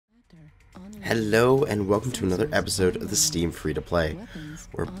Hello and welcome to another episode of the Steam Free-to-Play.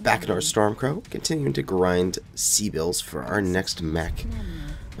 We're back in our Stormcrow, continuing to grind C-bills for our next mech.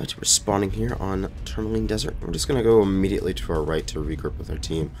 But we're spawning here on Tourmaline Desert. We're just going to go immediately to our right to regroup with our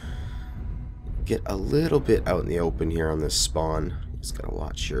team. Get a little bit out in the open here on this spawn. You just got to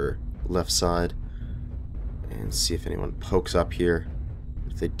watch your left side and see if anyone pokes up here.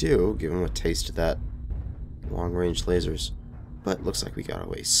 If they do, give them a taste of that long-range lasers. But looks like we got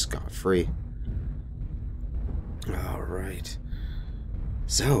away scot-free. Alright.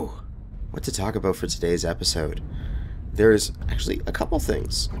 So, what to talk about for today's episode? There's actually a couple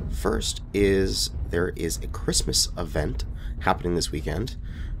things. First is there is a Christmas event happening this weekend.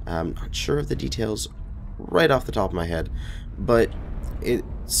 I'm not sure of the details right off the top of my head, but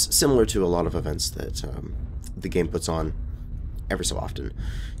it's similar to a lot of events that the game puts on every so often.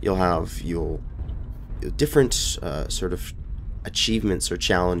 You'll have different sort of achievements or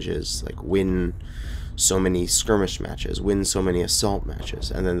challenges, like win so many skirmish matches, win so many assault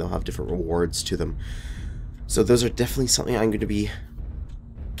matches, and then they'll have different rewards to them. So those are definitely something I'm going to be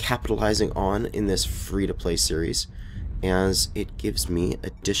capitalizing on in this free-to-play series, as it gives me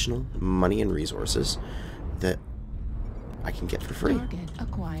additional money and resources that I can get for free. Target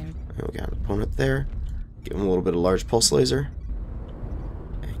acquired. We got an opponent there. Give him a little bit of large pulse laser.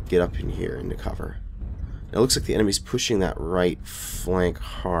 And get up in here into cover. It looks like the enemy's pushing that right flank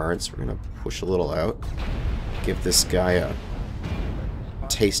hard, so we're going to push a little out. Give this guy a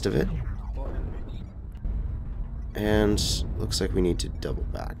taste of it. And looks like we need to double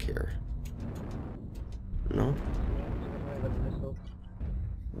back here. No?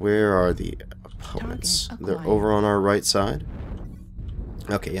 Where are the opponents? They're over on our right side.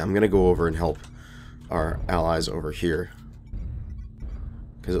 Okay, yeah, I'm going to go over and help our allies over here,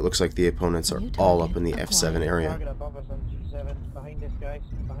 because it looks like the opponents are all up in the F7 area.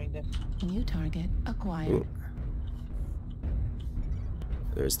 New target acquired. Ooh.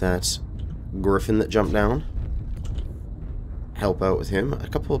 There's that Griffin that jumped down. Help out with him. A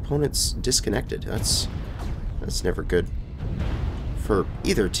couple opponents disconnected. That's never good for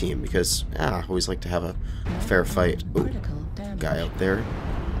either team, because I always like to have a fair fight. Ooh, guy out there.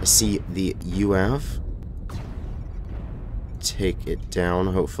 I see the UAV. Take it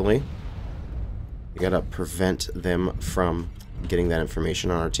down, hopefully. We gotta prevent them from getting that information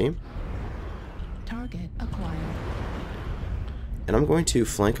on our team. Target acquired. And I'm going to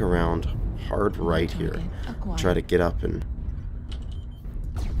flank around hard right here. Try to get up and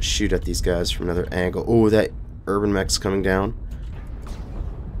shoot at these guys from another angle. Oh, that urban mech's coming down.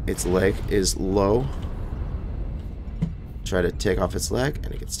 Its leg is low. Try to take off its leg,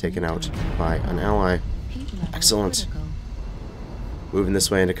 and it gets taken out by an ally. Excellent. Moving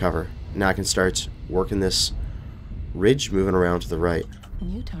this way into cover. Now I can start working this ridge, moving around to the right.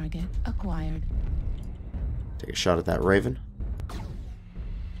 New target acquired. Take a shot at that Raven.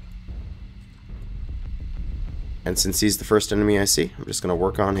 And since he's the first enemy I see, I'm just going to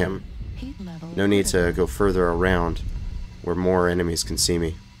work on him. No need to go further around where more enemies can see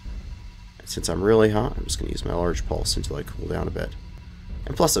me. And since I'm really hot, I'm just going to use my large pulse until I cool down a bit.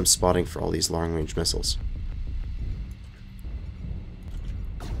 And plus I'm spotting for all these long-range missiles.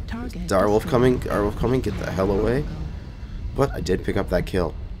 Direwolf coming, get the hell away. But I did pick up that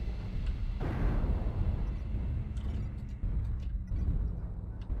kill.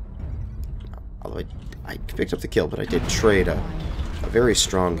 Although I picked up the kill, but I did trade a very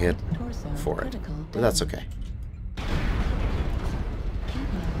strong hit for it. But that's okay.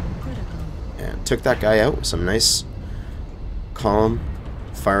 And took that guy out with some nice, calm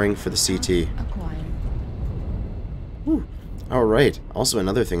firing for the CT. Whew. Alright, also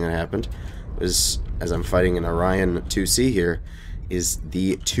another thing that happened was, as I'm fighting an Orion 2C here, is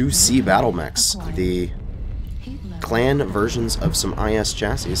the 2C battle mechs. The clan versions of some IS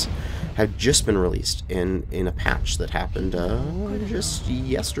chassis have just been released in a patch that happened just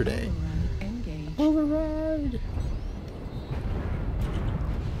yesterday. Override!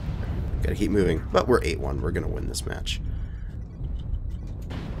 Gotta keep moving, but we're 8-1. We're gonna win this match.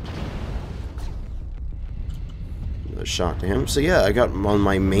 Another shot to him. So yeah, I got on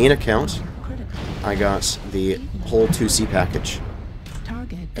my main account, I got the whole 2C package.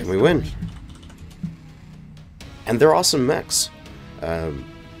 And we win. And they're awesome mechs.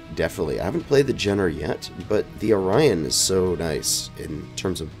 Definitely. I haven't played the Jenner yet, but the Orion is so nice in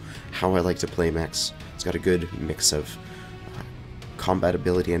terms of how I like to play mechs. It's got a good mix of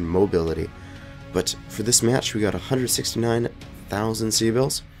combatability and mobility. But for this match, we got 169,000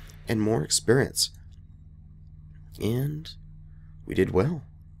 C-bills and more experience. And we did well.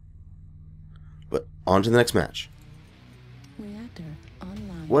 But on to the next match. Reactor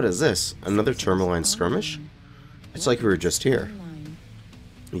online. What is this? Another Tourmaline skirmish? It's like we were just here. Online.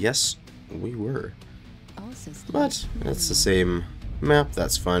 Yes, we were. All systems But it's the online. same map.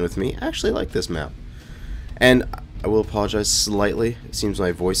 That's fine with me. I actually like this map. And I will apologize slightly. It seems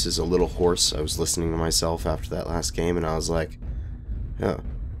my voice is a little hoarse. I was listening to myself after that last game, and I was like, oh,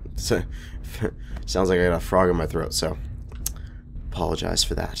 sounds like I got a frog in my throat, so apologize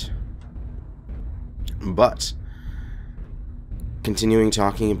for that. But continuing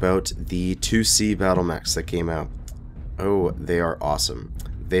talking about the 2C battle mechs that came out. Oh, they are awesome.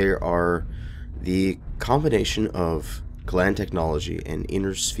 They are the combination of clan technology and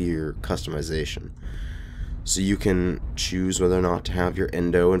inner sphere customization. So you can choose whether or not to have your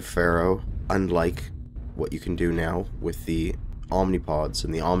Endo and Pharaoh, unlike what you can do now with the Omnipods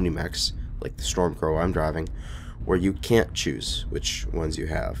and the Omnimechs, like the Stormcrow I'm driving, where you can't choose which ones you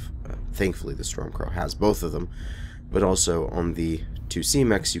have. Thankfully the Stormcrow has both of them, but also on the 2C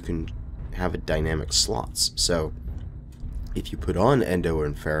mechs you can have it dynamic slots. So if you put on Endo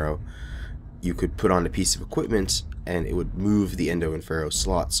and Pharaoh, you could put on a piece of equipment and it would move the Endo and Pharaoh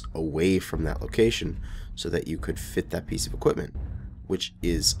slots away from that location so that you could fit that piece of equipment, which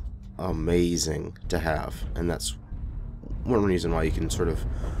is amazing to have. And that's one reason why you can sort of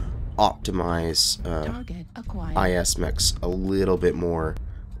optimize Target acquired. IS mechs a little bit more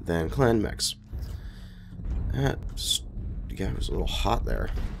than clan mechs. That guy was a little hot there.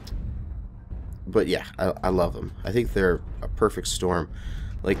 But yeah, I love them. I think they're a perfect storm.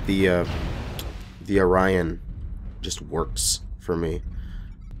 Like the Orion just works for me.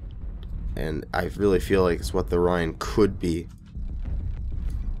 And I really feel like it's what the Orion could be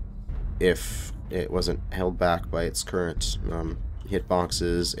if it wasn't held back by its current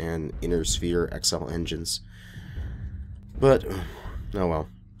hitboxes and inner sphere XL engines. But, oh well.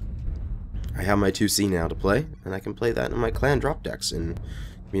 I have my 2C now to play, and I can play that in my clan drop decks in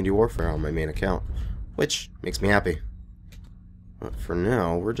Community Warfare on my main account, which makes me happy. But for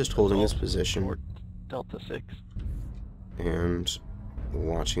now, we're just holding this position Delta 6. and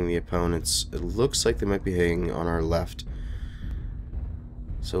watching the opponents. It looks like they might be hanging on our left.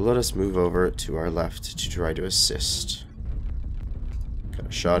 So let us move over to our left to try to assist. Got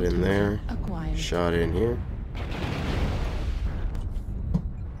a shot in there. Acquired. Shot in here.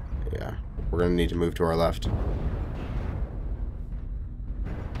 Yeah, we're going to need to move to our left.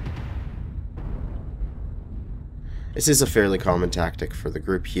 This is a fairly common tactic for the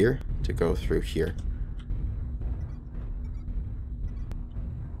group here to go through here.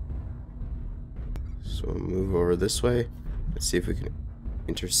 So we'll move over this way. Let's see if we can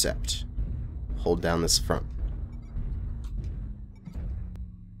intercept. Hold down this front.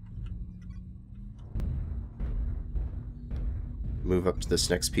 Move up to this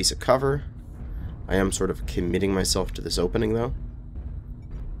next piece of cover. I am sort of committing myself to this opening though.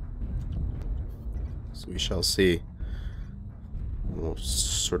 So we shall see. We'll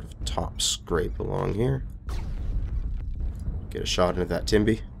sort of top scrape along here. Get a shot into that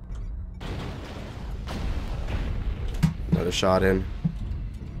Timby. Another shot in.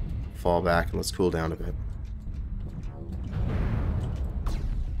 Fall back and let's cool down a bit.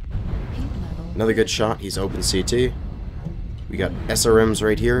 Heat level. Another good shot. He's open CT. We got SRMs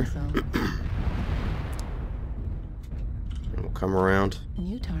right here. And we'll come around.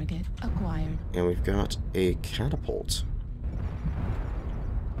 New target acquired. And we've got a catapult.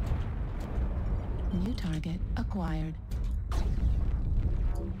 New target acquired.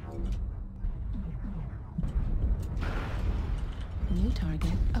 New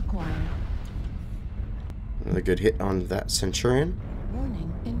target acquired. Another good hit on that Centurion.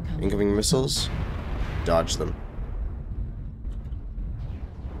 Warning, incoming. Incoming missiles. Dodge them.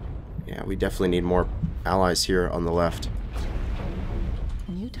 Yeah, we definitely need more allies here on the left.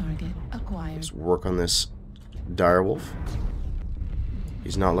 New target acquired. Let's work on this Direwolf.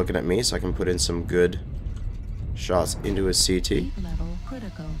 He's not looking at me, so I can put in some good shots into his CT. Heat level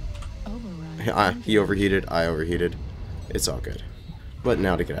critical. Override. He overheated, I overheated. It's all good. But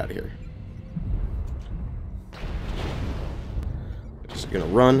now to get out of here. Just gonna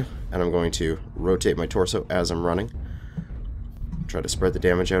run, and I'm going to rotate my torso as I'm running. Try to spread the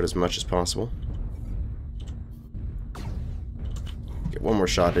damage out as much as possible. Get one more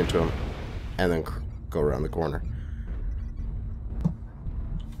shot into him, and then go around the corner.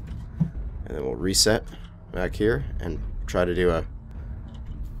 And then we'll reset back here and try to do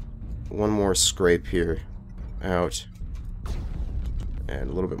one more scrape here out and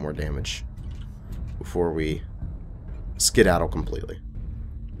a little bit more damage before we skedaddle completely.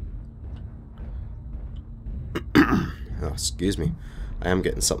 Oh, excuse me. I am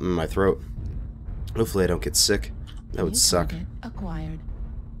getting something in my throat. Hopefully I don't get sick. That would New suck. target acquired.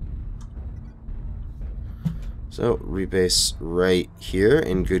 So, rebase right here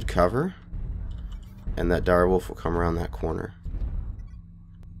in good cover. And that direwolf will come around that corner.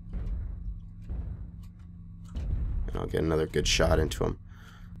 And I'll get another good shot into him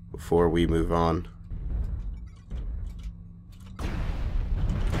before we move on. New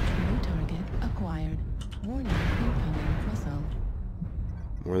target acquired. Warning, incoming missile.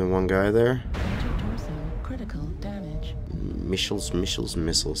 More than one guy there. Enter torso, critical damage.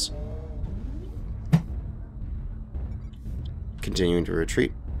 Missiles. Continuing to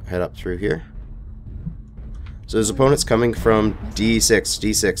retreat. Head up through here. So his opponent's coming from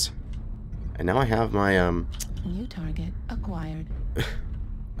D6. And now I have my, New target acquired.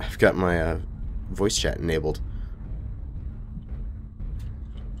 I've got my, voice chat enabled.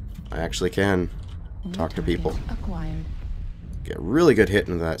 I actually can talk to people. Acquired. Get a really good hit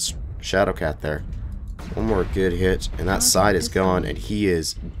into that Shadow Cat there. One more good hit, and that side is gone, and he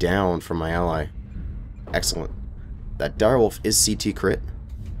is down from my ally. Excellent. That direwolf is CT crit.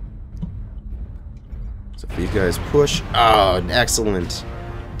 So if these guys push... Oh, excellent.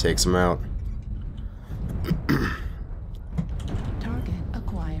 Takes him out. Target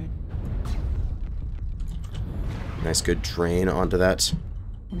acquired. Nice good drain onto that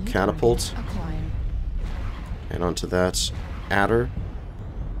New catapult. target acquired. And onto that adder.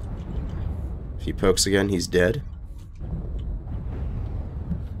 If he pokes again, he's dead.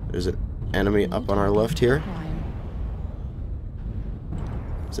 There's an enemy up on our left here. Acquired.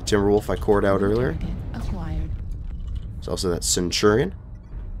 It's a Timberwolf I cored out earlier. Target acquired. There's also that Centurion.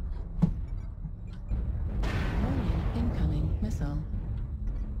 Warning, incoming missile.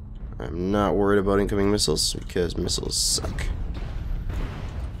 I'm not worried about incoming missiles because missiles suck.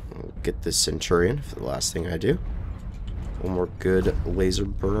 I'll get this Centurion for the last thing I do. One more good laser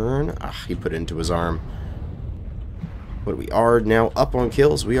burn. Ah, he put it into his arm. But we are now up on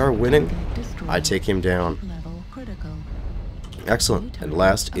kills. We are winning. Target destroyed. I take him down. Level critical. Excellent. And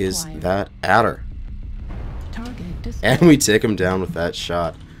last is that adder. Target destroyed. And we take him down with that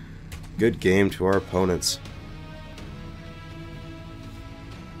shot. Good game to our opponents.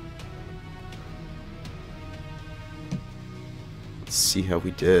 Let's see how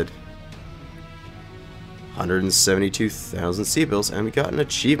we did. 172,000 C-bills, and we got an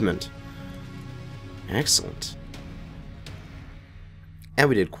achievement. Excellent. And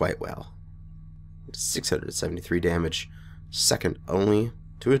we did quite well. 673 damage, second only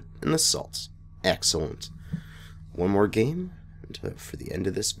to an assault. Excellent. One more game for the end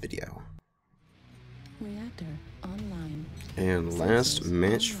of this video. Reactor online. And last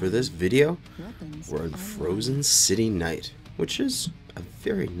match for this video, we're in Frozen City Night, which is a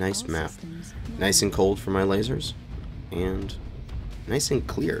very nice map. Nice and cold for my lasers, and nice and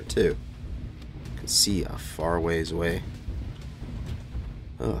clear too. You can see a far ways away.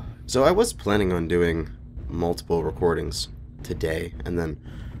 So I was planning on doing multiple recordings today, and then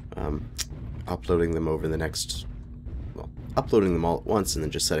uploading them over the next, well, uploading them all at once, and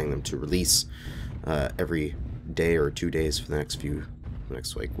then just setting them to release every day or 2 days for the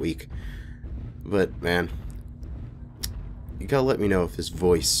next like week. But man, you gotta let me know if his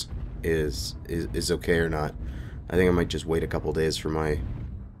voice is okay or not. I think I might just wait a couple days for my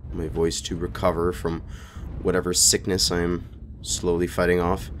voice to recover from whatever sickness I'm slowly fighting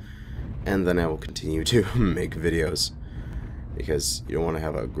off, and then I will continue to make videos, because you don't want to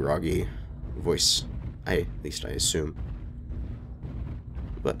have a groggy voice. At least I assume.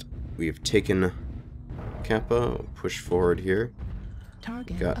 But we've taken Kappa, push forward here.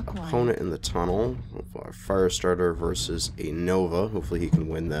 Target Got acquired. opponent in the tunnel. Our Firestarter versus a Nova. Hopefully he can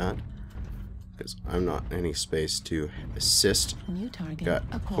win that, because I'm not in any space to assist. New target Got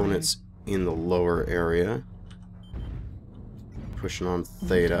acquired. opponents in the lower area. Pushing on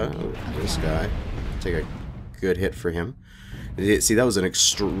Theta. This guy. Take a good hit for him. See, that was an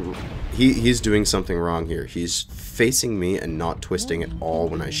he's doing something wrong here. He's facing me and not twisting at all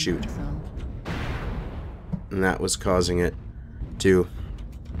when I shoot. And that was causing it to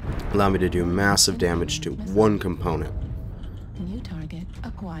allow me to do massive damage to one component. New target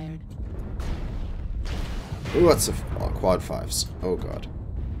acquired. Ooh, that's a quad fives. Oh god.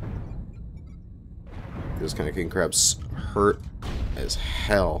 Those kind of king crabs hurt as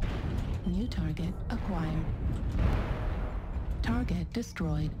hell. New target acquired. Target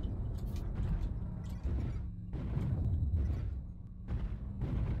destroyed.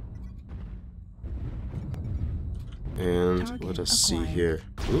 And Target let us see acquired. here.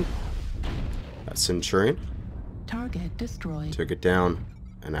 Ooh. That Centurion Target destroyed. took it down,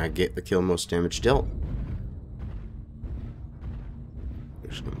 and I get the kill, most damage dealt.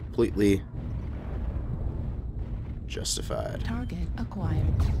 Which is completely justified. Target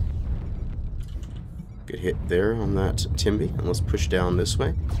acquired. Good hit there on that Timby. And let's push down this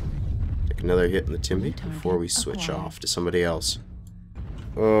way. Take another hit in the Timby before we switch off to somebody else.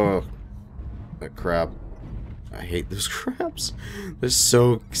 Oh, that crab. I hate those crabs. They're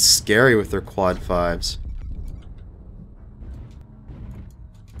so scary with their quad 5s.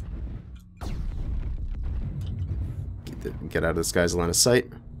 Get out of this guy's line of sight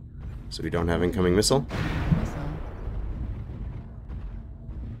so we don't have incoming missile.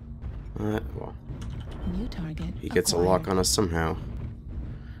 Well, New target he gets acquired. a lock on us somehow.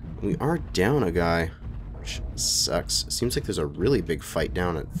 We are down a guy, which sucks. Seems like there's a really big fight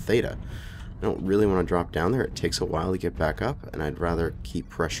down at Theta. I don't really want to drop down there. It takes a while to get back up, and I'd rather keep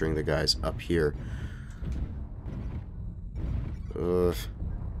pressuring the guys up here. Ugh.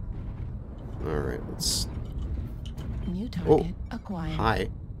 Alright, let's... New target acquired. Hi.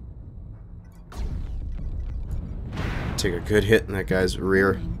 Take a good hit in that guy's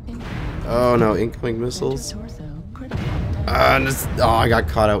rear. Oh no, incoming missiles. Oh, I got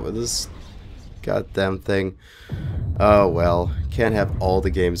caught out with this goddamn thing. Oh well, can't have all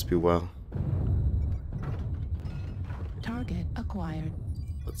the games be well. Target acquired.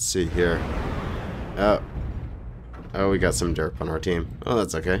 Let's see here. Oh, we got some derp on our team. Oh,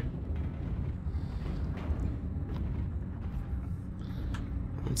 that's okay.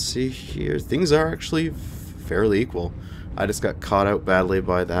 Let's see here. Things are actually fairly equal. I just got caught out badly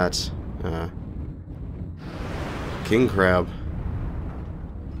by that king crab.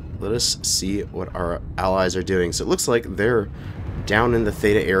 Let us see what our allies are doing. So it looks like they're down in the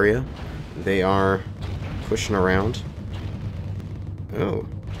Theta area. They are pushing around. Oh,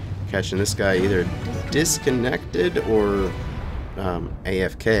 catching this guy either disconnected or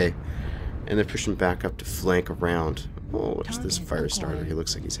AFK, and they're pushing back up to flank around. Oh, what's this fire starter? He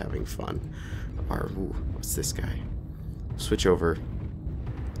looks like he's having fun. Ooh, what's this guy? Switch over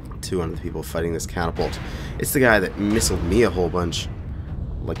to one of the people fighting this catapult. It's the guy that missiled me a whole bunch.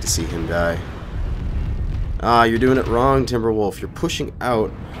 I'd like to see him die. Ah, you're doing it wrong, Timberwolf. You're pushing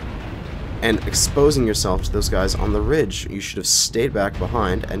out and exposing yourself to those guys on the ridge. You should have stayed back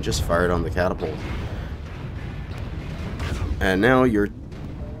behind and just fired on the catapult. And now you're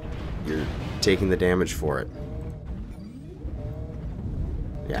taking the damage for it.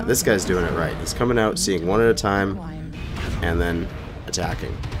 Yeah, this guy's doing it right. He's coming out, seeing one at a time, and then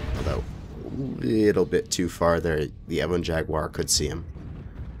attacking. Although, a little bit too far there. The Ebon Jaguar could see him.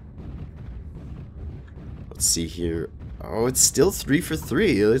 Let's see here. Oh, it's still 3 for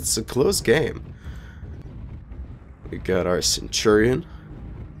 3. It's a close game. We got our Centurion,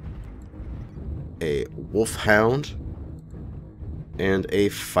 a Wolfhound, and a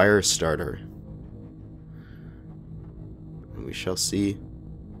Fire Starter. And we shall see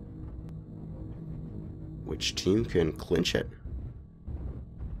which team can clinch it.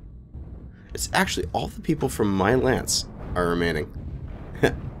 It's actually all the people from my lance are remaining.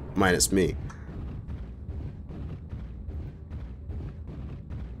 Minus me.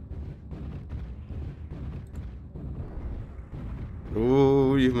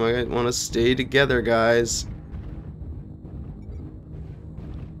 Ooh, you might want to stay together, guys.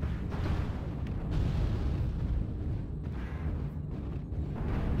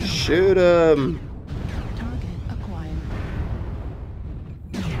 Shoot him! Target acquired.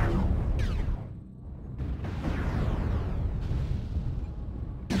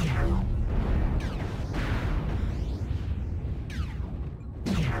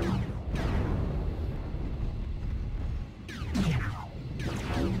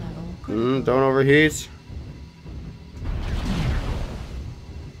 Don't overheat.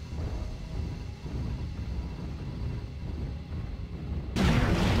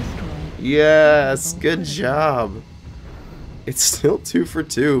 Yes, good job. It's still 2 for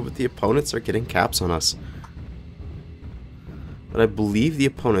 2, but the opponents are getting caps on us. But I believe the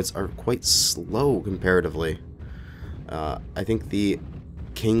opponents are quite slow comparatively. I think the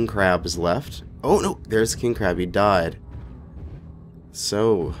King Crab is left. Oh no, there's King Crab, he died.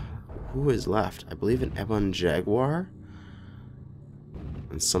 So, who is left? I believe an Ebon Jaguar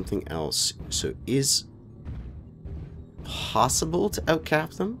and something else. So is possible to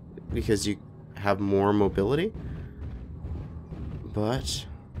outcap them because you have more mobility, but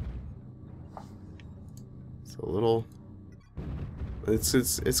it's a little.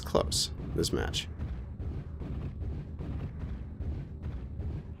 It's close, this match.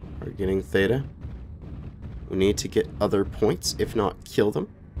 We're getting Theta. We need to get other points, if not kill them.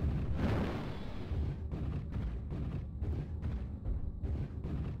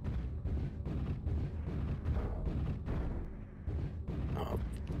 Oh,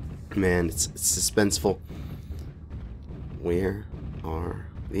 man, it's suspenseful. Where are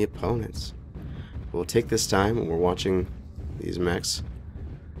the opponents? we'll take this time when we're watching these mechs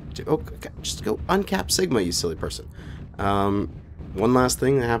to, oh, just go uncap Sigma, you silly person. One last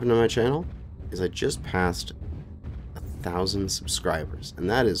thing that happened to my channel is I just passed 1,000 subscribers, and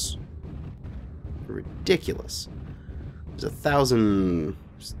that is ridiculous. There's 1,000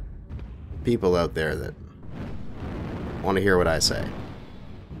 people out there that want to hear what I say.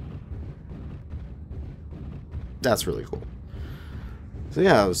 That's really cool. So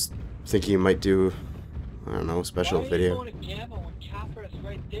yeah, I was thinking you might do, I don't know, a special video. Why are you going to gamma when Kappa is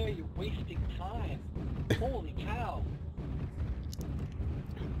right there? You're wasting time. Holy cow.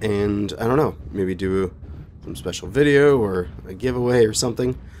 And I don't know, maybe do some special video or a giveaway or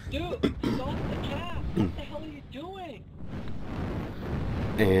something. Dude, stop the cap. What the hell are you doing?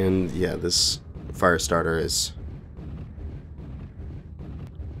 And yeah, this fire starter is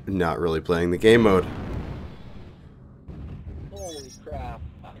not really playing the game mode. Holy crap.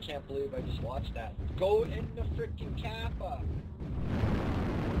 I can't believe I just watched that. Go in the freaking Kappa.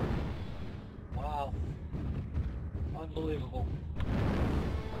 Wow. Unbelievable.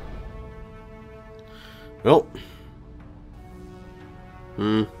 Well,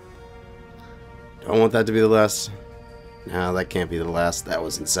 don't want that to be the last. No, that can't be the last. That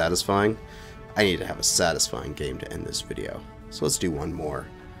wasn't satisfying. I need to have a satisfying game to end this video. So let's do one more.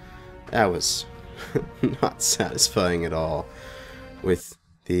 That was not satisfying at all with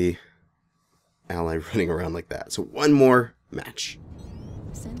the ally running around like that. So one more match.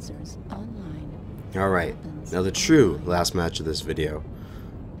 Sensors online. Alright, now the true last match of this video.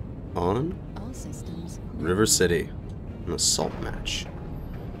 On All systems. River City, an assault match.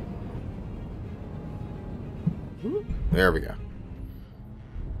 There we go.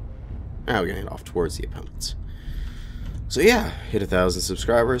 Now we're gonna head off towards the opponents. So yeah, hit 1,000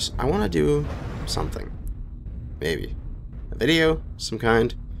 subscribers. I want to do something. Maybe a video, some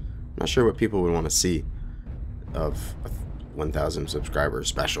kind. I'm not sure what people would want to see of a 1,000 subscriber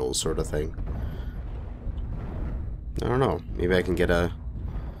special sort of thing. I don't know. Maybe I can get a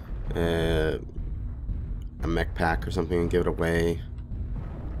mech pack or something and give it away.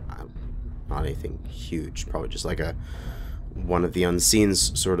 Not anything huge. Probably just like a one of the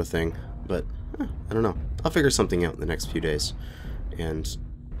unseens sort of thing. But I don't know. I'll figure something out in the next few days and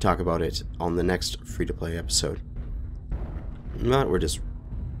talk about it on the next free-to-play episode. But we're just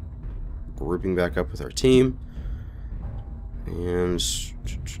grouping back up with our team and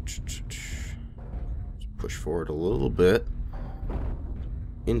push forward a little bit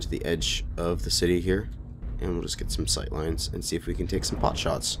into the edge of the city here, and we'll just get some sight lines and see if we can take some pot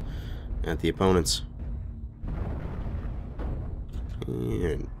shots at the opponents.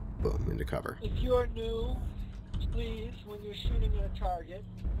 And boom, into cover. If you're new, please, when you're shooting at a target,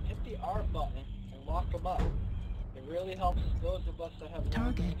 hit the R button and lock them up. It really helps those of us that have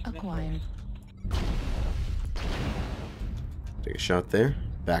Target acquired. Take a shot there.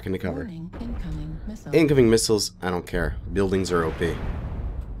 Back into cover. Warning, incoming missile. Incoming missiles, I don't care. Buildings are OP.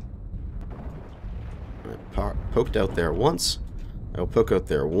 I poked out there once. I'll poke out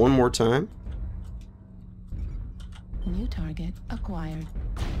there one more time. New target acquired.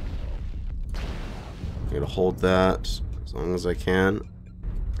 I'm gonna hold that as long as I can.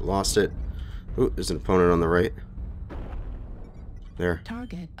 Lost it. Ooh, there's an opponent on the right. There.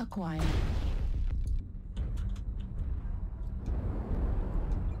 Target acquired.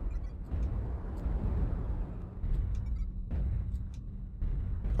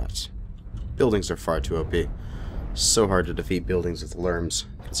 But buildings are far too OP. So hard to defeat buildings with lerms,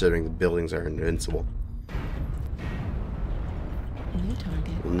 considering the buildings are invincible. New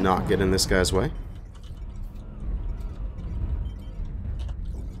target. Will not get in this guy's way.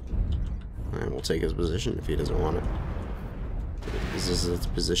 And we'll take his position if he doesn't want it. This is the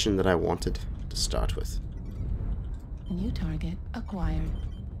position that I wanted to start with. New target acquired.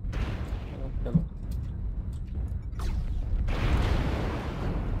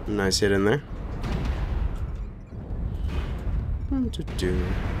 Nice hit in there. What to do?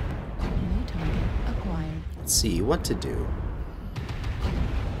 New target acquired. Let's see what to do.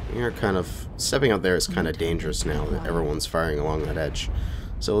 You're kind of stepping out there is kind of dangerous now that everyone's firing along that edge.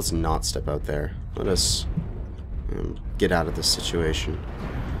 So let's not step out there. Let us get out of this situation.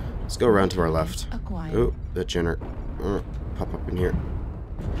 Let's go around to our left. Oh, that Jenner. Pop up in here.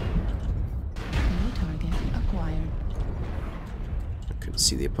 New target acquired. I couldn't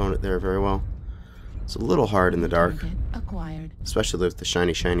see the opponent there very well. It's a little hard in the dark, Target acquired. especially with the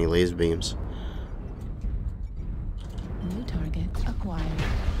shiny, shiny laser beams. New target acquired.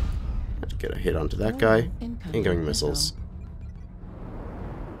 Had to get a hit onto that guy. Incoming missiles.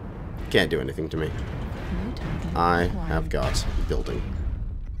 Can't do anything to me. New target I acquired. have got building.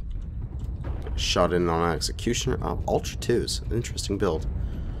 shot in on Executioner. Oh, Ultra 2s. Interesting build.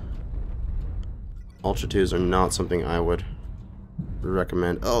 Ultra 2s are not something I would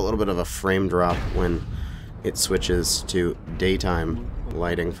recommend. Oh, a little bit of a frame drop when it switches to daytime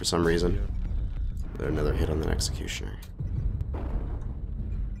lighting for some reason. Another hit on that Executioner.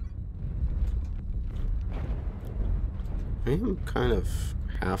 I am kind of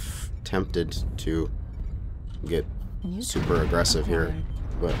half tempted to get super aggressive here,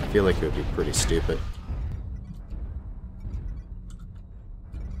 but I feel like it would be pretty stupid.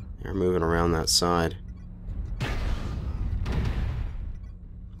 They're moving around that side.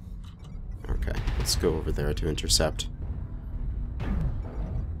 Okay, let's go over there to intercept.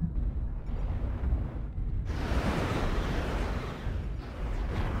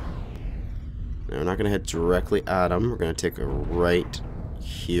 Now, we're not going to head directly at them. We're going to take a right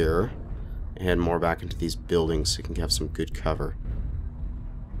here and head more back into these buildings so we can have some good cover.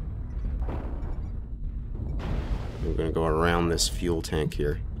 We're going to go around this fuel tank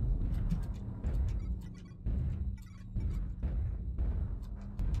here.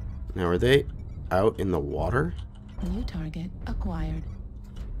 Now, are they out in the water? New target acquired.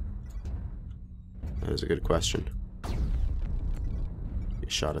 That is a good question. Get a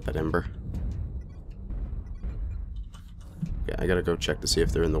shot at that ember. Yeah, I gotta go check to see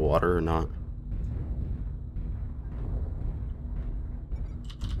if they're in the water or not.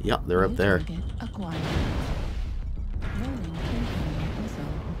 Yep, they're up there. Acquired. Warning, incoming missile.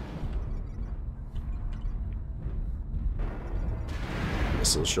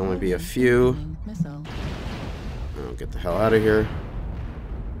 Missiles should only be a few. Missile. Oh, get the hell out of here.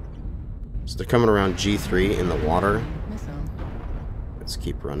 So they're coming around G3 in the water. Missile. Let's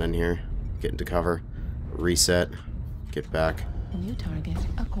keep running here. Get into cover. Reset. Get back. New target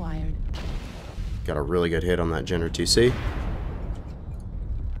acquired. Got a really good hit on that Jenner 2C.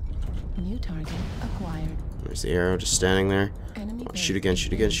 New target acquired. There's the arrow just standing there. Enemy Oh, shoot base again, is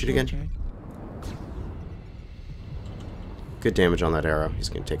shoot again, being shoot again. captured. Good damage on that arrow. He's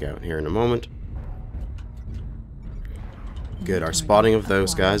going to take out here in a moment. Good. Our spotting of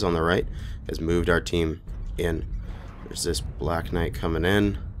those guys on the right has moved our team in. There's this Black Knight coming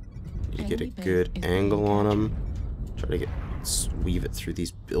in. Need to get a good angle on him. Try to weave it through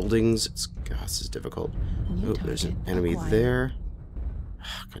these buildings. God, this is difficult. Oh, there's an enemy there.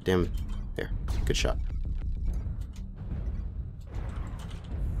 God damn it. There. Good shot.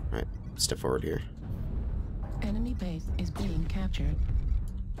 Alright, step forward here. Enemy base is being captured.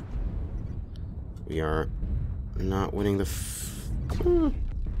 We are not winning the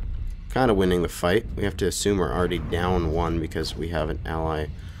kind of winning the fight. We have to assume we're already down one because we have an ally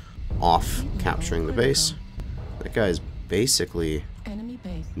off capturing the base. That guy is basically Enemy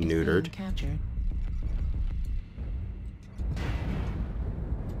base is neutered. being captured.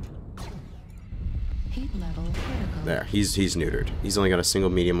 Heat level critical. There, he's neutered. He's only got a single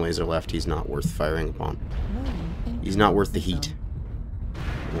medium laser left. He's not worth firing upon. Warning, He's not worth the missile. heat.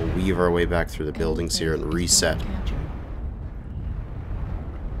 We'll weave our way back through the buildings here and reset.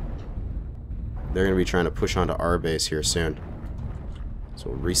 They're going to be trying to push onto our base here soon. So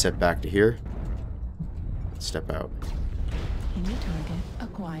we'll reset back to here. Step out. New target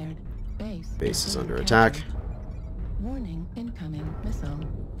acquired. Base is being under captured. attack. Warning, incoming missile.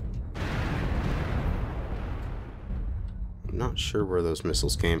 I'm not sure where those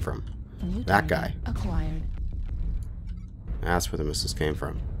missiles came from. New That target guy. acquired. That's where the missiles came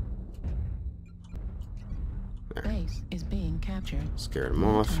from. There. Base is being captured. Scared him New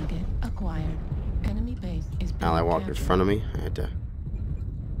off. target acquired. Enemy base is being Ally walked in captured. front of me. I had to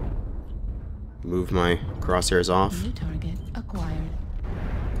move my crosshairs off. New target acquired.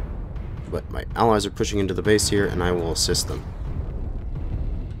 But my allies are pushing into the base here, and I will assist them.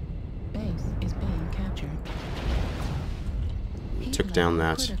 Base is being captured. Heat Took down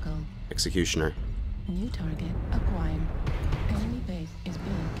level that critical. Executioner. New target acquired. Enemy base is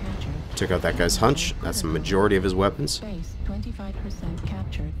being captured. Took out that guy's hunch. That's the majority of his weapons. Base 25%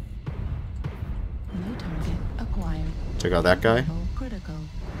 captured. New target acquired. Took out that guy. Level critical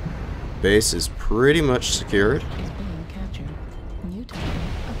Base is pretty much secured. is being captured. New target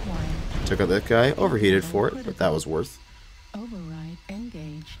acquired. Took out that guy. Overheated for it, but that was worth. Override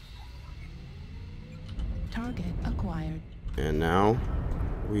engaged. Target acquired. And now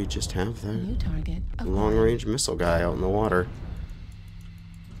we just have that New target acquired. long-range missile guy out in the water.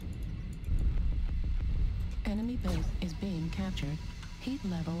 Enemy base is being captured. Heat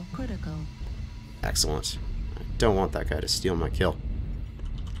level critical. Excellent. I don't want that guy to steal my kill.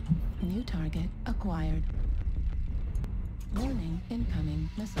 New target acquired. Warning, incoming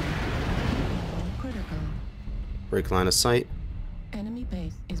missile. Heat level critical. Break line of sight. Enemy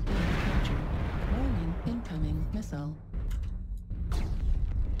base is being captured. missile.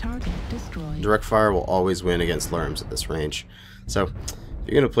 Target destroyed. Direct fire will always win against Lerms at this range. So, if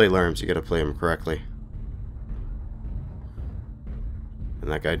you're going to play Lerms, you got to play them correctly.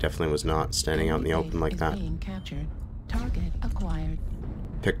 And that guy definitely was not standing out in the open like that. Being captured. Target acquired.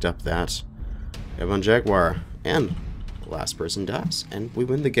 Picked up that M1 Jaguar, and the last person dies, and we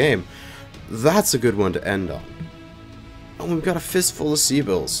win the game. That's a good one to end on. Oh, we've got a fistful of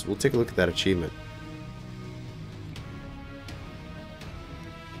C-bills. We'll take a look at that achievement.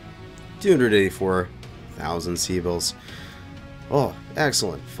 284,000 C-bills. Oh,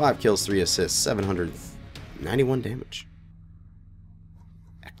 excellent. 5 kills, 3 assists, 791 damage.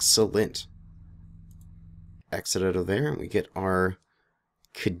 Excellent. Exit out of there, and we get our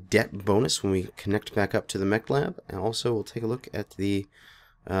cadet bonus when we connect back up to the mech lab. And also, we'll take a look at the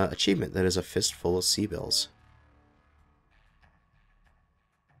achievement that is a fistful of C-bills.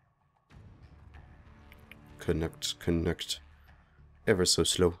 Connect. Ever so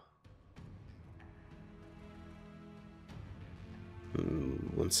slow.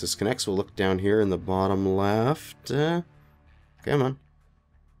 Once this connects, we'll look down here in the bottom left. Come on.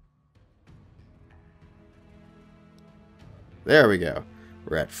 There we go.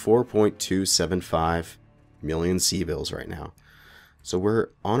 We're at 4.275 million C-bills right now. So we're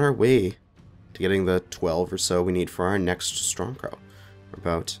on our way to getting the 12 or so we need for our next Stormcrow. We're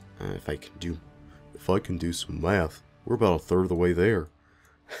about, if I can do some math, we're about a third of the way there.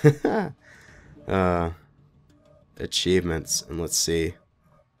 Achievements, and let's see.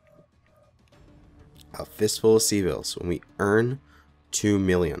 A fistful of C-bills. When we earn 2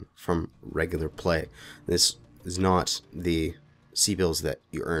 million from regular play. This is not the C-bills that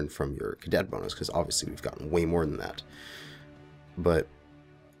you earn from your cadet bonus, because obviously we've gotten way more than that. But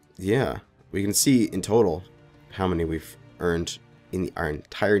yeah, we can see in total how many we've earned in our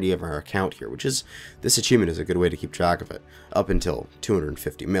entirety of our account here, which is, this achievement is a good way to keep track of it, up until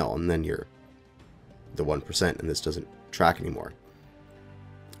 250 mil, and then you're the 1%, and this doesn't track anymore.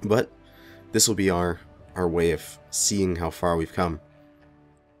 But this will be our way of seeing how far we've come.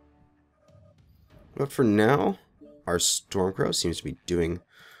 But for now, our Stormcrow seems to be doing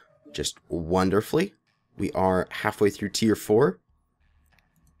just wonderfully. We are halfway through Tier 4.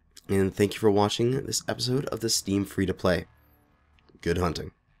 And thank you for watching this episode of the Steam Free-to-Play. Good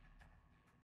hunting.